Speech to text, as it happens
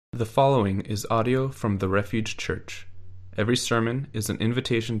The following is audio from the Refuge Church. Every sermon is an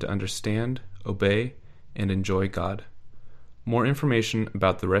invitation to understand, obey, and enjoy God. More information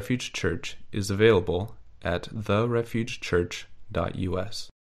about the Refuge Church is available at therefugechurch.us.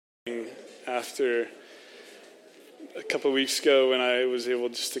 After a couple of weeks ago when I was able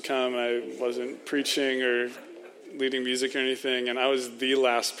just to come, I wasn't preaching or leading music or anything, and I was the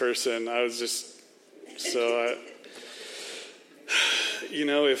last person. I was just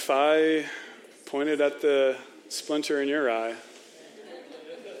if I pointed at the splinter in your eye,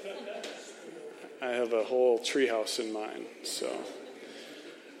 I have a whole treehouse in mine. So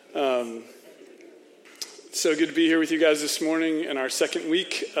good to be here with you guys this morning in our second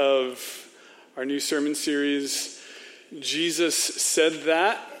week of our new sermon series, Jesus Said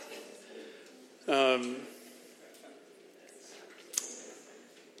That.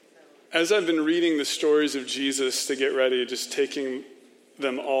 As I've been reading the stories of Jesus to get ready, just taking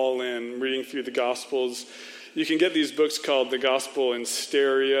them all in, reading through the Gospels, you can get these books called The Gospel in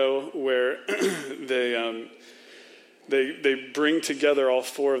Stereo, where they bring together all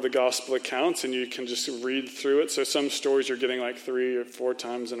four of the Gospel accounts, and you can just read through it. So some stories you're getting like 3 or 4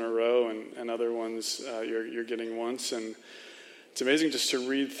 times in a row, and other ones you're getting once, and it's amazing just to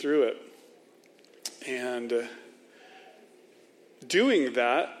read through it. And doing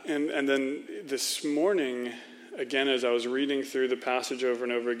that, and then this morning, again, as I was reading through the passage over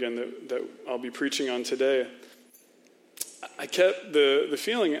and over again that I'll be preaching on today, I kept the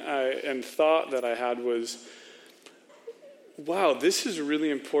feeling and thought that I had was, wow, this is really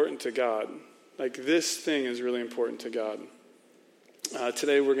important to God. Like, this thing is really important to God.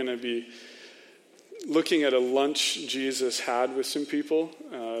 Today we're going to be looking at a lunch Jesus had with some people.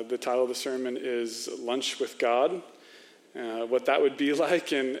 The title of the sermon is Lunch with God. What that would be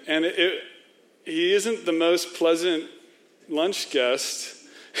like, and he isn't the most pleasant lunch guest.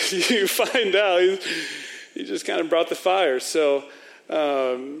 You find out he just kind of brought the fire. So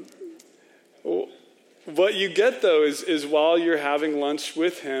what you get though is while you're having lunch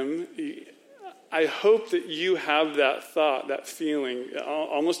with him, I hope that you have that thought, that feeling,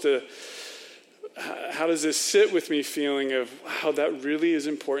 almost how does this sit with me feeling of, wow, that really is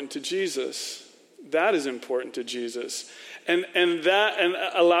important to Jesus. That is important to Jesus. And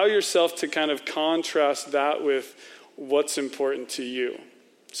allow yourself to kind of contrast that with what's important to you.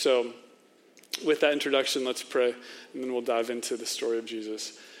 So with that introduction, let's pray, and then we'll dive into the story of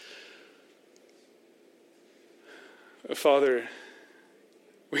Jesus. Father,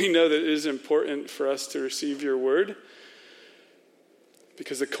 we know that it is important for us to receive your word,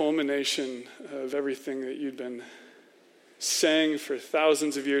 because the culmination of everything that you'd been saying for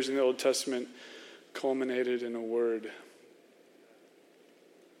thousands of years in the Old Testament culminated in a word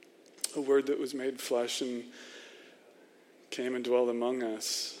that was made flesh and came and dwelled among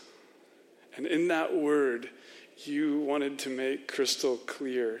us. And in that word, you wanted to make crystal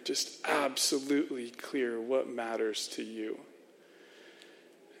clear, just absolutely clear, what matters to you.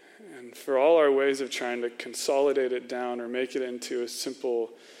 And for all our ways of trying to consolidate it down or make it into a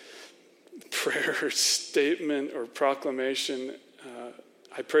simple prayer or statement or proclamation,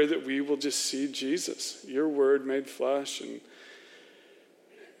 I pray that we will just see Jesus, your word made flesh, and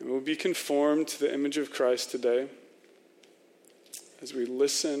we'll be conformed to the image of Christ today as we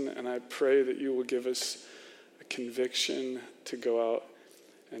listen, and I pray that you will give us a conviction to go out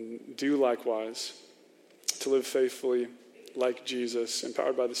and do likewise, to live faithfully like Jesus,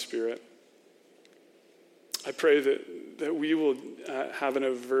 empowered by the Spirit. I pray that we will have an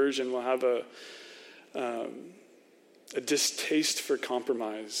aversion, we'll have a distaste for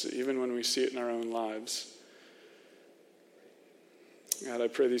compromise, even when we see it in our own lives. God, I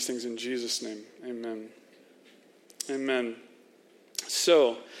pray these things in Jesus' name. Amen. Amen.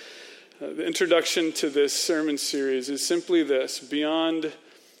 So, the introduction to this sermon series is simply this: beyond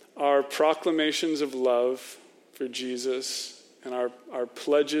our proclamations of love for Jesus and our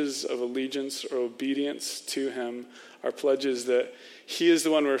pledges of allegiance or obedience to him, our pledges that he is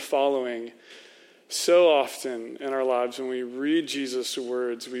the one we're following, so often in our lives when we read Jesus'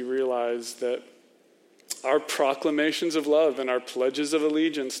 words, we realize that our proclamations of love and our pledges of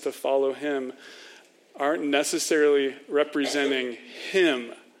allegiance to follow him aren't necessarily representing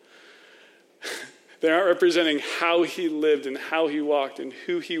him. They aren't representing how he lived and how he walked and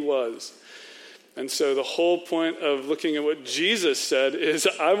who he was. And so the whole point of looking at what Jesus said is,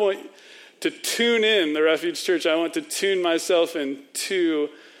 I want to tune in, the Refuge Church, I want to tune myself into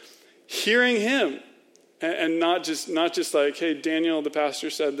hearing him. And not just like, hey, Daniel, the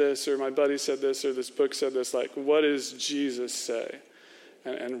pastor said this, or my buddy said this, or this book said this. Like, what does Jesus say?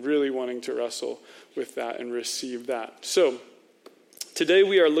 And really wanting to wrestle with that and receive that. So Today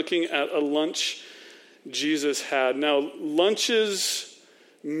we are looking at a lunch Jesus had. Now, lunches,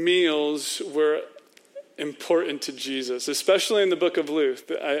 meals were important to Jesus, especially in the book of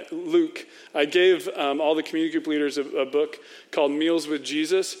Luke. I gave all the community group leaders a book called Meals with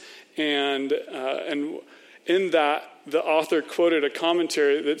Jesus, and in that, the author quoted a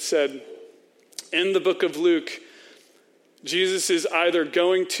commentary that said, in the book of Luke, Jesus is either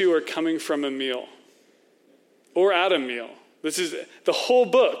going to or coming from a meal, or at a meal. This is the whole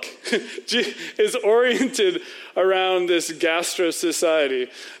book is oriented around this gastro society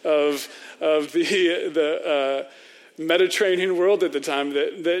of the Mediterranean world at the time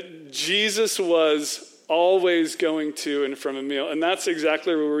that Jesus was always going to and from a meal. And that's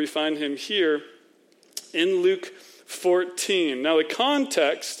exactly where we find him here in Luke 14. Now the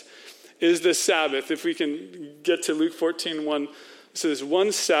context is the Sabbath. If we can get to Luke 14:1. It says,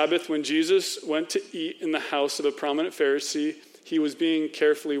 one Sabbath when Jesus went to eat in the house of a prominent Pharisee, he was being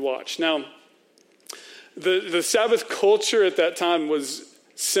carefully watched. Now, the Sabbath culture at that time was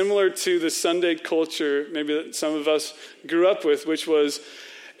similar to the Sunday culture maybe that some of us grew up with, which was,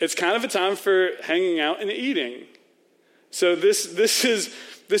 it's kind of a time for hanging out and eating. So this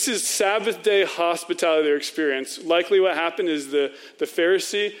is Sabbath day hospitality experience. Likely what happened is the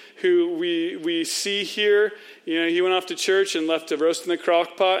Pharisee who we see here, he went off to church and left a roast in the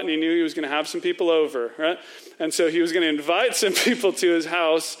crock pot, and he knew he was going to have some people over, right? And so he was going to invite some people to his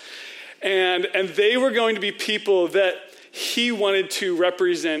house, and they were going to be people that he wanted to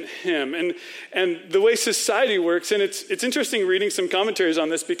represent him. And the way society works, and it's interesting reading some commentaries on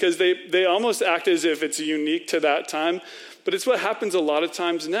this because they almost act as if it's unique to that time. But it's what happens a lot of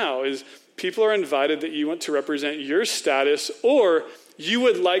times now is people are invited that you want to represent your status or you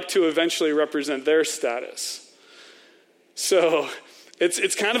would like to eventually represent their status. So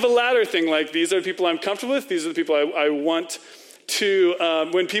it's kind of a ladder thing, like these are the people I'm comfortable with. These are the people I want to,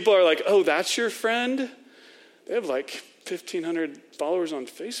 when people are like, oh, that's your friend? They have like 1,500 followers on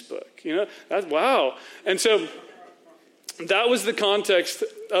Facebook. That's wow. And so that was the context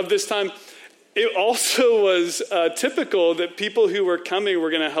of this time. It also was typical that people who were coming were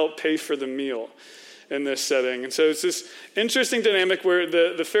going to help pay for the meal in this setting. And so it's this interesting dynamic where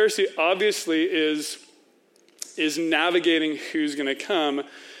the Pharisee obviously is navigating who's going to come.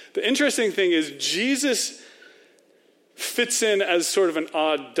 The interesting thing is Jesus fits in as sort of an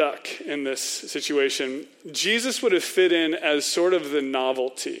odd duck in this situation. Jesus would have fit in as sort of the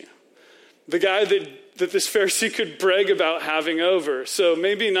novelty. The guy that this Pharisee could brag about having over. So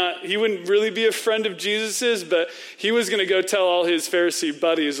maybe not, he wouldn't really be a friend of Jesus's, but he was going to go tell all his Pharisee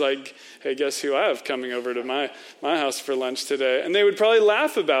buddies, like, hey, guess who I have coming over to my house for lunch today? And they would probably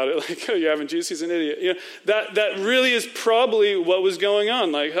laugh about it, like, oh, you're having Jesus, he's an idiot. That really is probably what was going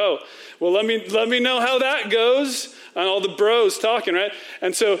on. Like, oh, well, let me know how that goes. And all the bros talking, right?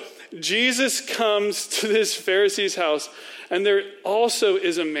 And so Jesus comes to this Pharisee's house, and there also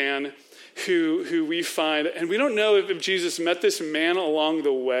is a man who we find, and we don't know if Jesus met this man along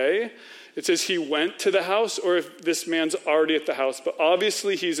the way. It says he went to the house or if this man's already at the house. But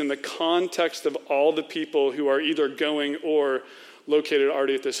obviously he's in the context of all the people who are either going or located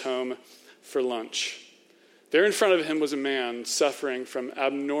already at this home for lunch. There in front of him was a man suffering from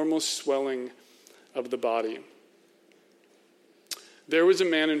abnormal swelling of the body. There was a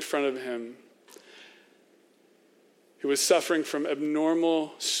man in front of him who was suffering from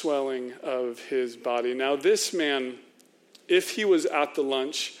abnormal swelling of his body. Now, this man, if he was at the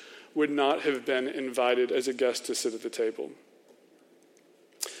lunch, would not have been invited as a guest to sit at the table.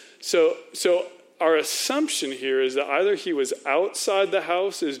 So our assumption here is that either he was outside the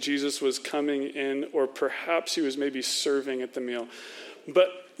house as Jesus was coming in, or perhaps he was maybe serving at the meal. But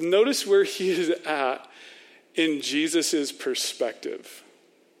notice where he is at in Jesus' perspective.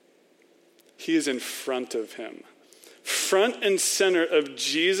 He is in front of him. Front and center of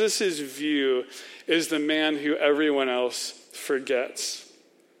Jesus' view is the man who everyone else forgets.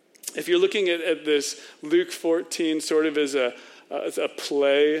 If you're looking at this Luke 14 sort of as a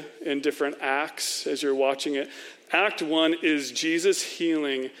play in different acts as you're watching it, Act 1 is Jesus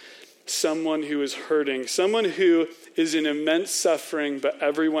healing someone who is hurting, someone who is in immense suffering, but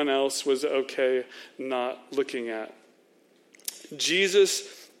everyone else was okay not looking at.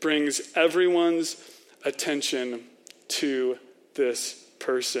 Jesus brings everyone's attention to this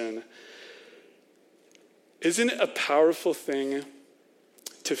person. Isn't it a powerful thing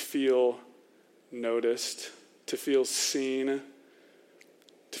to feel noticed, to feel seen,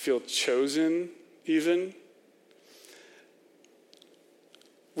 to feel chosen even?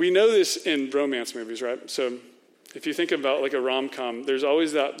 We know this in romance movies, right? So if you think about like a rom-com, there's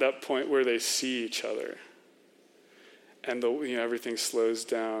always that point where they see each other. and everything slows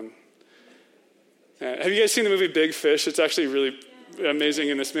down. Have you guys seen the movie Big Fish? It's actually really amazing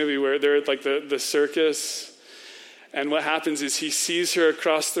in this movie where they're at like the circus, and what happens is he sees her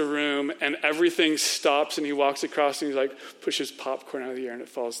across the room and everything stops, and he walks across and he like pushes popcorn out of the air and it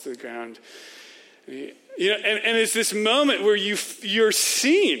falls to the ground. And it's this moment where you're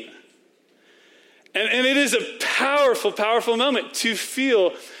seen. And it is a powerful, powerful moment to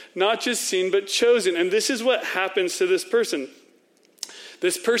feel not just seen, but chosen. And this is what happens to this person.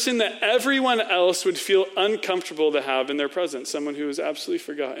 This person that everyone else would feel uncomfortable to have in their presence. Someone who is absolutely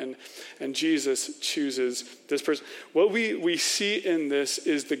forgotten. And Jesus chooses this person. What we see in this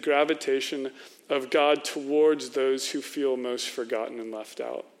is the gravitation of God towards those who feel most forgotten and left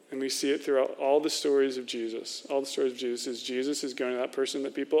out. And we see it throughout all the stories of Jesus. All the stories of Jesus is going to that person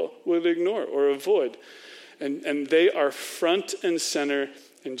that people would ignore or avoid. And they are front and center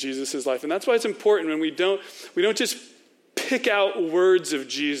in Jesus' life. And that's why it's important when we don't just pick out words of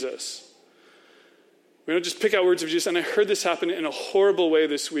Jesus. We don't just pick out words of Jesus. And I heard this happen in a horrible way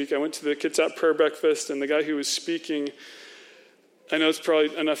this week. I went to the Kitsap prayer breakfast, and the guy who was speaking, I know it's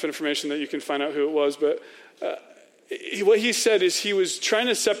probably enough information that you can find out who it was, but what he said is he was trying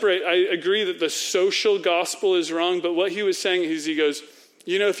to separate. I agree that the social gospel is wrong, but what he was saying is he goes,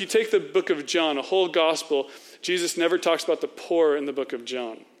 if you take the book of John, a whole gospel, Jesus never talks about the poor in the book of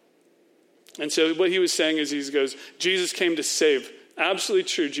John. And so what he was saying is he goes, Jesus came to save. Absolutely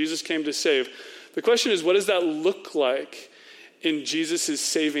true. Jesus came to save. The question is, what does that look like in Jesus'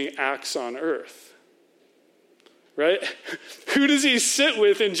 saving acts on earth? Right? Who does he sit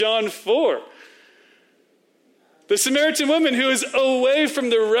with in John 4? The Samaritan woman who is away from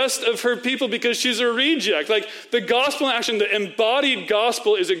the rest of her people because she's a reject. Like the gospel in action, the embodied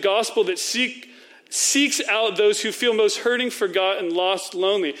gospel is a gospel that seeks out those who feel most hurting, forgotten, lost,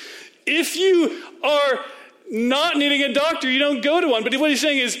 lonely. If you are not needing a doctor, you don't go to one. But what he's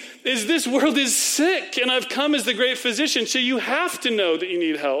saying is this world is sick, and I've come as the great physician, so you have to know that you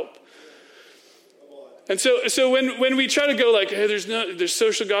need help. And so when we try to go like, hey, there's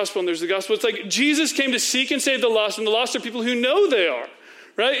social gospel and there's the gospel, it's like Jesus came to seek and save the lost, and the lost are people who know they are,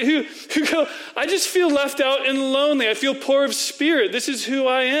 right? Who go, I just feel left out and lonely. I feel poor of spirit. This is who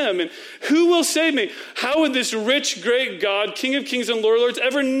I am. And who will save me? How would this rich, great God, King of kings and Lord of lords,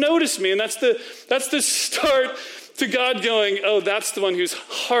 ever notice me? And that's the start to God going, oh, that's the one whose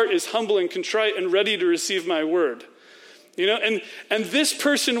heart is humble and contrite and ready to receive my word. And this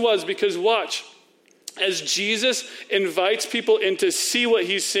person was, because watch, as Jesus invites people in to see what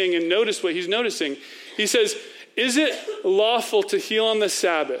he's seeing and notice what he's noticing, he says, is it lawful to heal on the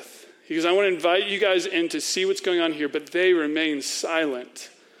Sabbath? He goes, I want to invite you guys in to see what's going on here, but they remain silent.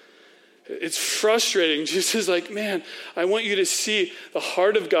 It's frustrating. Jesus is like, man, I want you to see the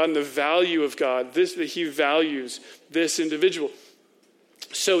heart of God and the value of God, that he values this individual.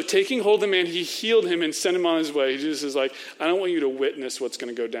 So taking hold of the man, he healed him and sent him on his way. Jesus is like, I don't want you to witness what's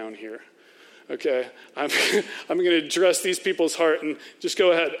going to go down here. Okay, I'm going to address these people's heart and just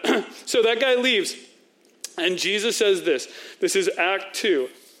go ahead. So that guy leaves. And Jesus says this. This is Act 2.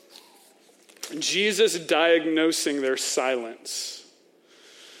 Jesus diagnosing their silence.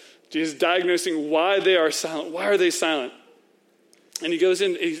 Jesus diagnosing why they are silent. Why are they silent? And he goes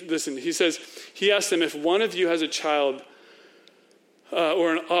in, he says, he asks them, if one of you has a child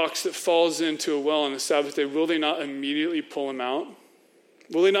or an ox that falls into a well on the Sabbath day, will they not immediately pull him out?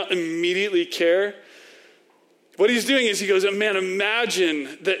 Will they not immediately care? What he's doing is he goes, man, imagine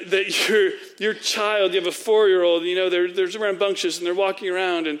that your child, you have a 4-year-old, they're rambunctious and they're walking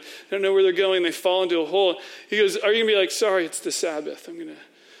around and they don't know where they're going. They fall into a hole. He goes, are you going to be like, sorry, it's the Sabbath. I'm going to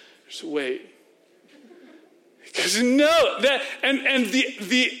just wait. He goes, no. And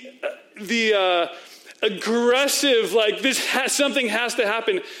the aggressive, like something has to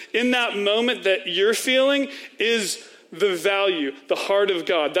happen in that moment that you're feeling is the value, the heart of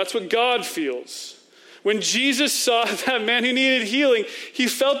God. That's what God feels. When Jesus saw that man who needed healing, he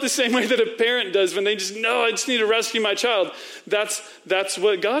felt the same way that a parent does when they I just need to rescue my child. That's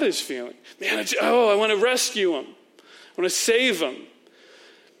what God is feeling. Man, I want to rescue him. I want to save him.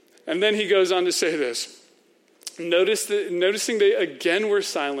 And then he goes on to say this. Noticing they again were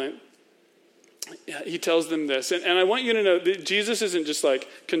silent, he tells them this. And I want you to know that Jesus isn't just like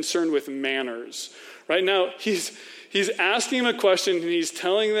concerned with manners. Right now, He's asking them a question and he's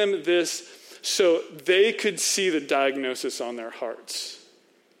telling them this so they could see the diagnosis on their hearts.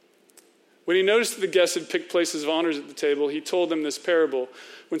 When he noticed that the guests had picked places of honors at the table, he told them this parable.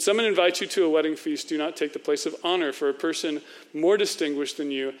 When someone invites you to a wedding feast, do not take the place of honor, for a person more distinguished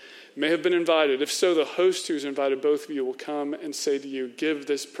than you may have been invited. If so, the host who has invited both of you will come and say to you, give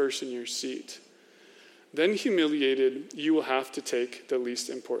this person your seat. then humiliated, you will have to take the least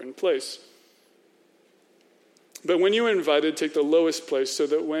important place. But when you are invited, take the lowest place, so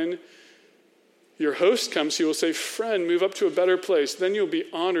that when your host comes, he will say, "Friend, move up to a better place." Then you'll be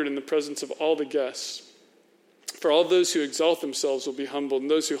honored in the presence of all the guests. For all those who exalt themselves will be humbled, and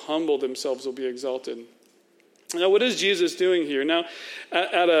those who humble themselves will be exalted. Now, what is Jesus doing here? Now,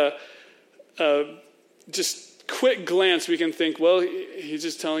 at a just quick glance, we can think, well, he's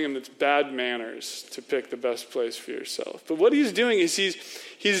just telling them it's bad manners to pick the best place for yourself. But what he's doing is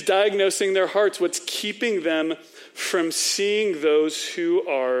he's diagnosing their hearts, what's keeping them from seeing those who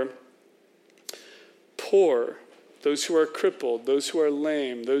are poor, those who are crippled, those who are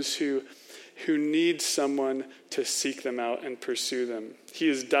lame, those who need someone to seek them out and pursue them. He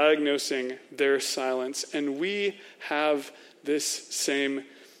is diagnosing their silence, and we have this same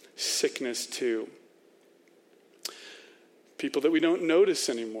sickness too. People that we don't notice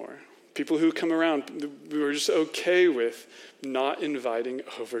anymore. People who come around, we were just okay with not inviting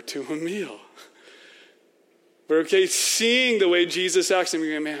over to a meal. We're okay seeing the way Jesus acts, and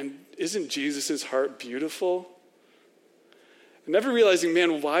we go, man, isn't Jesus' heart beautiful? Never realizing,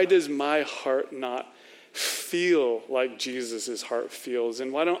 man, why does my heart not feel like Jesus' heart feels?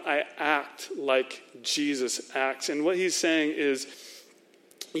 And why don't I act like Jesus acts? And what he's saying is,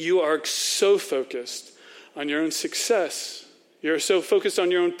 you are so focused on your own success. You're so focused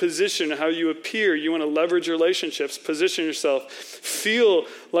on your own position, how you appear. You want to leverage relationships, position yourself, feel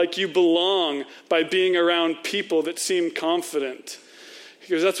like you belong by being around people that seem confident.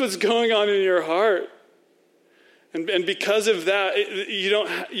 Because that's what's going on in your heart. And because of that,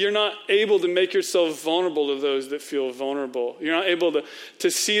 you're not able to make yourself vulnerable to those that feel vulnerable. You're not able to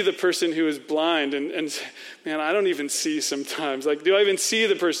see the person who is blind and man, I don't even see sometimes. Like, do I even see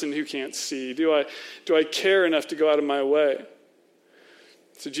the person who can't see? Do I care enough to go out of my way?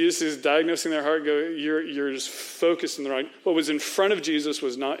 So Jesus is diagnosing their heart. You're just focused in the wrong. What was in front of Jesus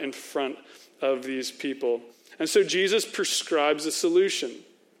was not in front of these people. And so Jesus prescribes a solution.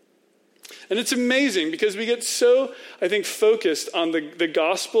 And it's amazing because we get so, I think, focused on the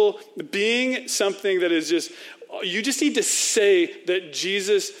gospel being something that is just, you just need to say that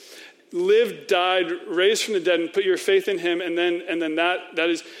Jesus lived, died, raised from the dead, and put your faith in him, and then that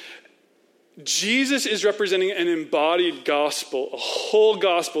is, Jesus is representing an embodied gospel, a whole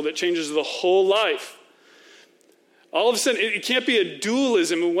gospel that changes the whole life. All of a sudden, it can't be a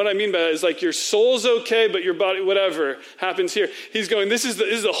dualism. And what I mean by that is like your soul's okay, but your body, whatever happens here. He's going, this is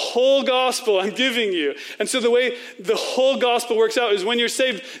the whole gospel I'm giving you. And so the way the whole gospel works out is when you're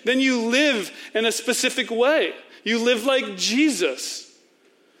saved, then you live in a specific way. You live like Jesus.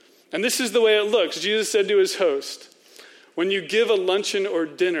 And this is the way it looks. Jesus said to his host, when you give a luncheon or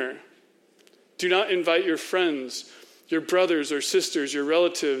dinner, do not invite your friends, your brothers or sisters, your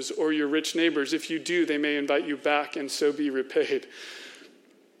relatives, or your rich neighbors. If you do, they may invite you back and so be repaid.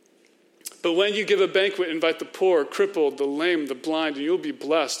 But when you give a banquet, invite the poor, crippled, the lame, the blind, and you'll be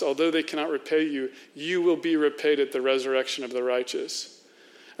blessed. Although they cannot repay you, you will be repaid at the resurrection of the righteous.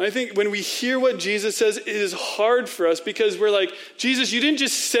 And I think when we hear what Jesus says, it is hard for us because we're like, Jesus, you didn't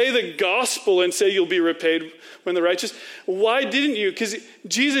just say the gospel and say you'll be repaid when the righteous. Why didn't you? Because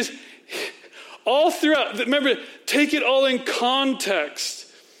Jesus, all throughout, remember, take it all in context.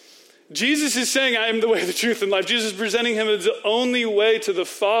 Jesus is saying, I am the way, the truth, and life. Jesus is presenting him as the only way to the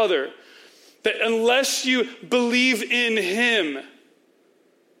Father. That unless you believe in him,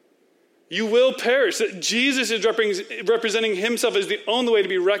 you will perish. That Jesus is representing himself as the only way to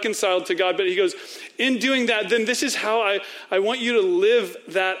be reconciled to God. But he goes, in doing that, then this is how I want you to live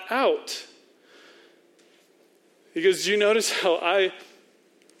that out. He goes, do you notice how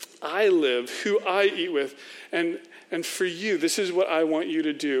I live, who I eat with, and for you, this is what I want you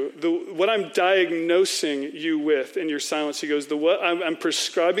to do. What I'm diagnosing you with in your silence, he goes, what I'm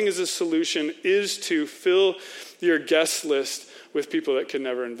prescribing as a solution is to fill your guest list with people that could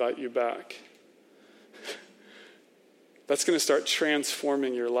never invite you back. That's going to start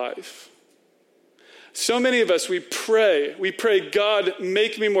transforming your life. So many of us, we pray, God,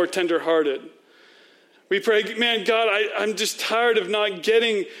 make me more tenderhearted. We pray, man, God, I'm just tired of not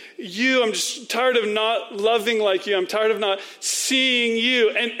getting you. I'm just tired of not loving like you. I'm tired of not seeing you.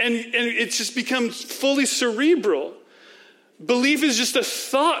 And it just becomes fully cerebral. Belief is just a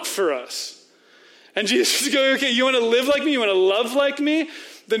thought for us. And Jesus is going, okay, you want to live like me? You want to love like me?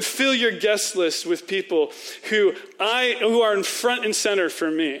 Then fill your guest list with people who are in front and center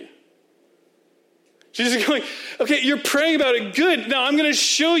for me. Jesus is going, okay, you're praying about it. Good. Now I'm going to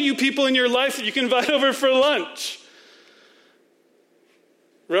show you people in your life that you can invite over for lunch.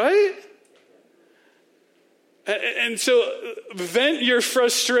 Right? And so vent your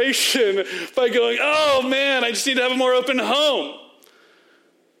frustration by going, oh man, I just need to have a more open home.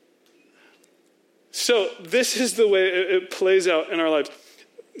 So this is the way it plays out in our lives.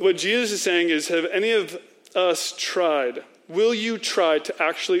 What Jesus is saying is, have any of us tried? Will you try to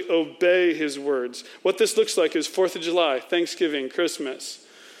actually obey his words? What this looks like is 4th of July, Thanksgiving, Christmas.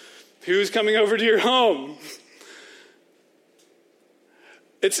 Who's coming over to your home?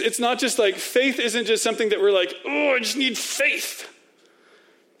 It's not just like, faith isn't just something that we're like, oh, I just need faith.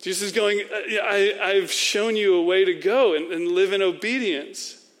 Jesus is going, I've shown you a way to go and live in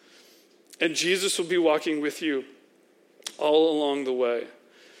obedience. And Jesus will be walking with you all along the way.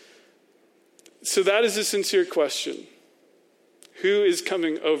 So that is a sincere question. Who is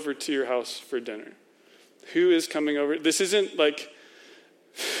coming over to your house for dinner? Who is coming over? This isn't like,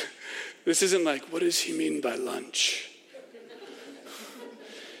 what does he mean by lunch?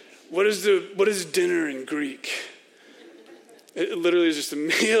 What is dinner in Greek? It literally is just a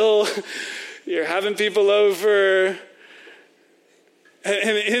meal. You're having people over.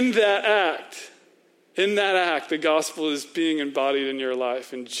 And in that act, the gospel is being embodied in your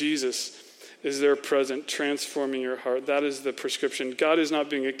life. And Jesus is there present, transforming your heart. That is the prescription. God is not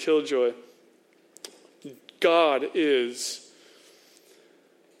being a killjoy. God is,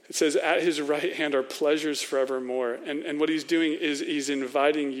 it says, at his right hand are pleasures forevermore. And what he's doing is he's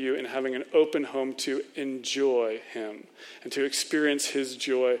inviting you and having an open home to enjoy him and to experience his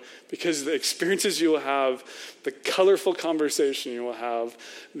joy. Because the experiences you will have, the colorful conversation you will have,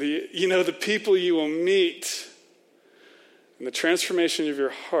 the people you will meet, and the transformation of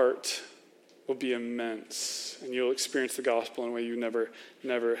your heart will be immense. And you'll experience the gospel in a way you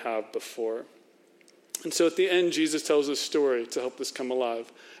never have before. And so at the end, Jesus tells a story to help this come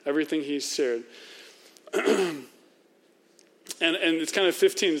alive. Everything he's shared. And it's kind of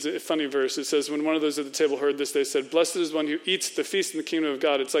 15 is a funny verse. It says, when one of those at the table heard this, they said, blessed is one who eats the feast in the kingdom of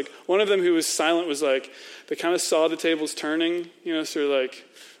God. It's like one of them who was silent was like, they kind of saw the tables turning, so they're like,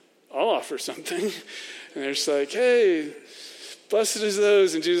 I'll offer something. And they're just like, hey, blessed is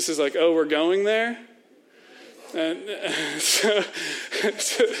those. And Jesus is like, oh, we're going there? And so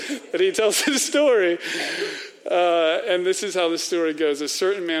he tells his story. And this is how the story goes. A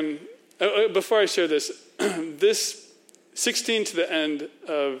certain man, before I share this, this 16 to the end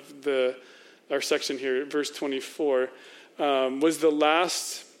of our section here, verse 24, was the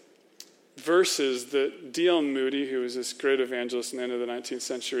last verses that D.L. Moody, who was this great evangelist in the end of the 19th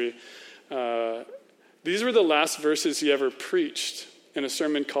century, these were the last verses he ever preached in a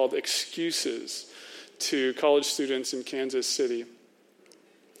sermon called Excuses to college students in Kansas City.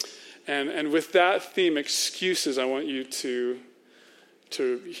 And with that theme, excuses, I want you to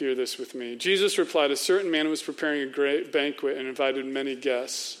hear this with me. Jesus replied, a certain man was preparing a great banquet and invited many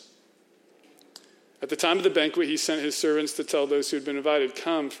guests. At the time of the banquet, he sent his servants to tell those who had been invited,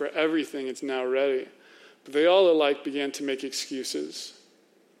 come, for everything is now ready. But they all alike began to make excuses.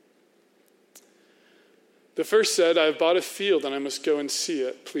 The first said, I have bought a field and I must go and see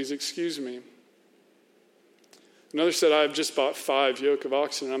it. Please excuse me. Another said, I have just bought 5 yoke of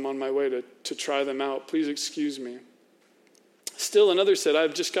oxen and I'm on my way to try them out. Please excuse me. Still another said, I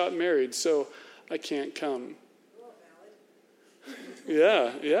have just got married, so I can't come.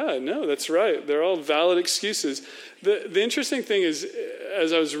 No, that's right. They're all valid excuses. The interesting thing is,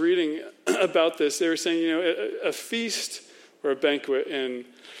 as I was reading about this, they were saying, a feast or a banquet in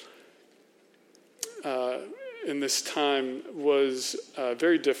this time was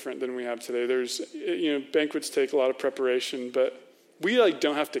very different than we have today. There's, banquets take a lot of preparation, but we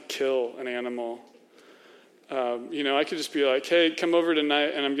don't have to kill an animal. I could just be like, hey, come over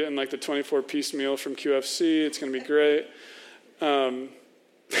tonight, and I'm getting the 24-piece meal from QFC. It's going to be great.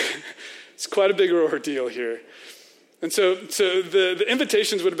 It's quite a big ordeal here. And so the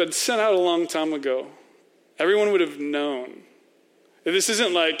invitations would have been sent out a long time ago. Everyone would have known. This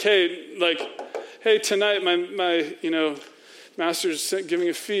isn't hey, tonight my master's giving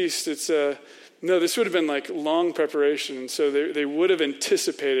a feast. It's no, this would have been long preparation. And so they would have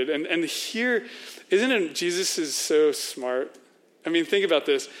anticipated. And here, isn't it, Jesus is so smart? I mean, think about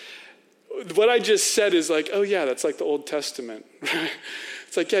this. What I just said is oh yeah, that's the Old Testament.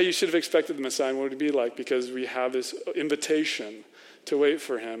 It's yeah, you should have expected the Messiah. What would it be like? Because we have this invitation to wait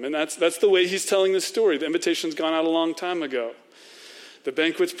for him. And that's the way he's telling the story. The invitation's gone out a long time ago. The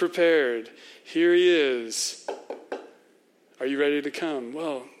banquet's prepared. Here he is. Are you ready to come?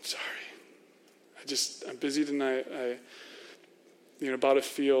 Well, sorry. I'm busy tonight. I bought a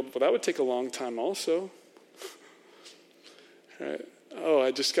field. Well, that would take a long time also. Right? Oh,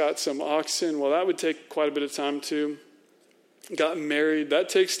 I just got some oxen. Well, that would take quite a bit of time too. Got married. That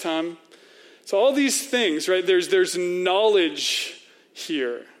takes time. So all these things, right, there's knowledge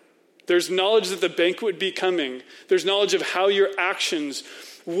here. There's knowledge that the banquet would be coming. There's knowledge of how your actions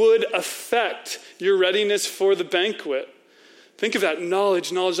would affect your readiness for the banquet. Think of that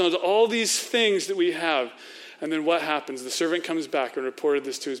knowledge, all these things that we have. And then what happens? The servant comes back and reported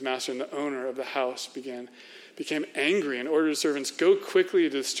this to his master, and the owner of the house became angry and ordered his servants, go quickly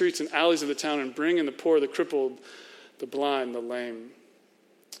to the streets and alleys of the town and bring in the poor, the crippled, the blind, the lame.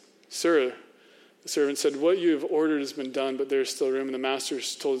 Sir, the servant said, what you have ordered has been done, but there is still room. And the master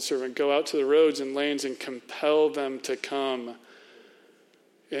told the servant, go out to the roads and lanes and compel them to come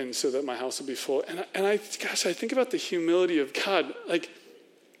in so that my house will be full. And I think about the humility of God.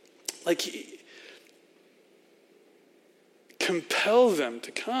 Compel them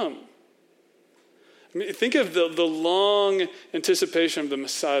to come. I mean, think of the long anticipation of the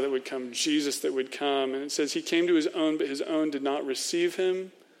Messiah that would come, Jesus that would come. And it says he came to his own, but his own did not receive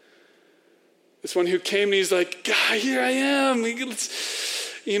him. This one who came and he's like, God, here I am.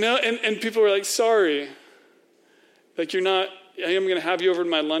 And people were like, sorry. Like, you're not, I am going to have you over to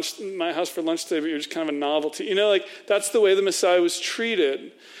my house for lunch today, but you're just kind of a novelty. That's the way the Messiah was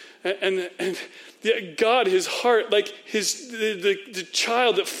treated. And God, his heart, like the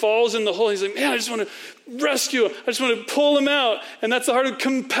child that falls in the hole, he's like, man, I just want to rescue him. I just want to pull him out. And that's the heart of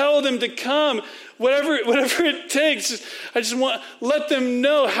compel them to come. Whatever it takes, let them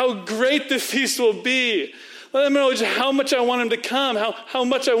know how great the feast will be. Let them know just how much I want them to come, how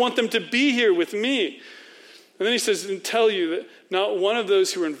much I want them to be here with me. And then he says, and tell you that not one of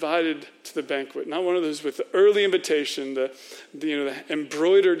those who were invited to the banquet, not one of those with the early invitation, the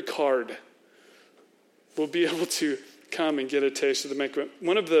embroidered card, will be able to come and get a taste of the banquet.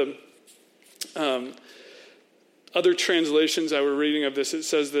 One of the other translations I were reading of this, it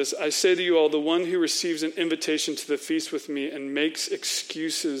says this, I say to you all, the one who receives an invitation to the feast with me and makes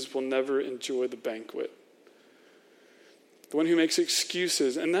excuses will never enjoy the banquet. The one who makes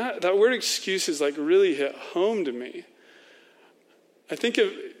excuses. And that word excuses really hit home to me. I think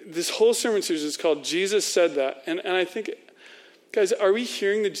of this whole sermon series is called Jesus Said That. And I think, guys, are we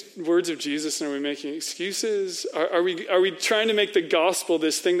hearing the words of Jesus and are we making excuses? Are we trying to make the gospel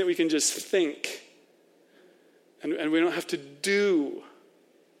this thing that we can just think and we don't have to do?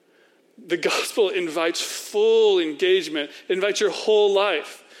 The gospel invites full engagement. It invites your whole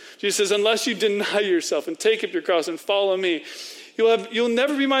life. Jesus says, unless you deny yourself and take up your cross and follow me, you'll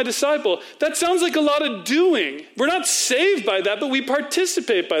never be my disciple. That sounds like a lot of doing. We're not saved by that, but we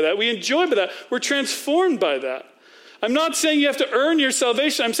participate by that. We enjoy by that. We're transformed by that. I'm not saying you have to earn your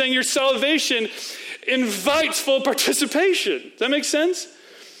salvation. I'm saying your salvation invites full participation. Does that make sense?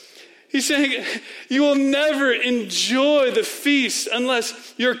 He's saying you will never enjoy the feast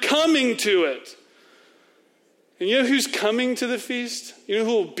unless you're coming to it. And you know who's coming to the feast? You know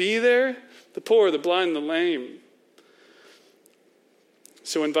who will be there? The poor, the blind, the lame.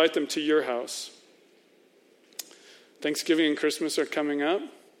 So invite them to your house. Thanksgiving and Christmas are coming up.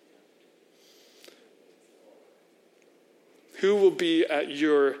 Who will be at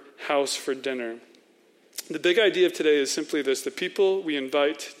your house for dinner? The big idea of today is simply this. The people we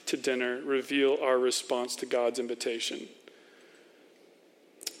invite to dinner reveal our response to God's invitation.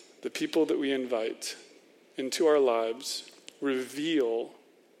 The people that we invite into our lives reveal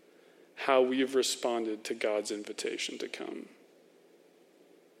how we've responded to God's invitation to come.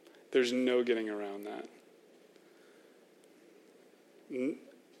 There's no getting around that.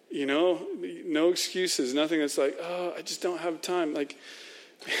 No excuses, nothing that's like, oh, I just don't have time. Like,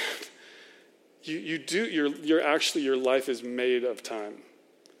 you do, your life is made of time.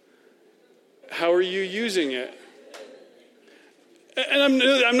 How are you using it? And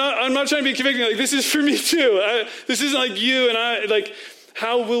I'm not trying to be convicting. Like, this is for me too. This isn't like you and I. Like,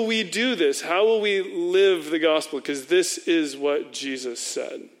 how will we do this? How will we live the gospel? Because this is what Jesus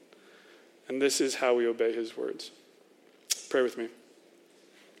said, and this is how we obey his words. Pray with me.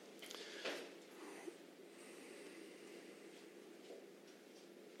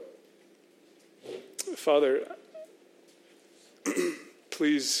 Father,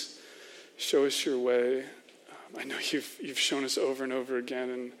 please show us your way. I know you've shown us over and over again,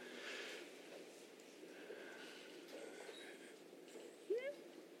 and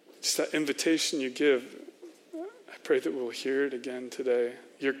just that invitation you give, I pray that we'll hear it again today.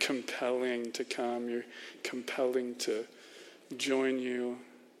 You're compelling to come. You're compelling to join you.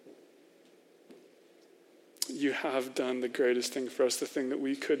 You have done the greatest thing for us, the thing that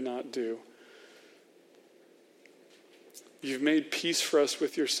we could not do. You've made peace for us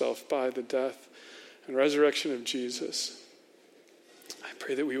with yourself by the death and resurrection of Jesus. I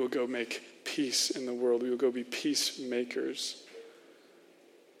pray that we will go make peace in the world. We will go be peacemakers.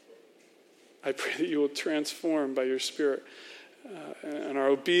 I pray that you will transform by your Spirit. And our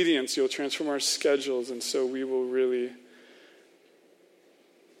obedience, you'll transform our schedules, and so we will really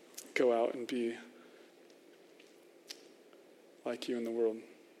go out and be like you in the world.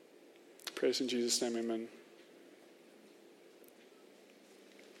 Praise in Jesus' name, amen.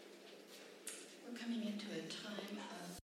 We're coming into a time of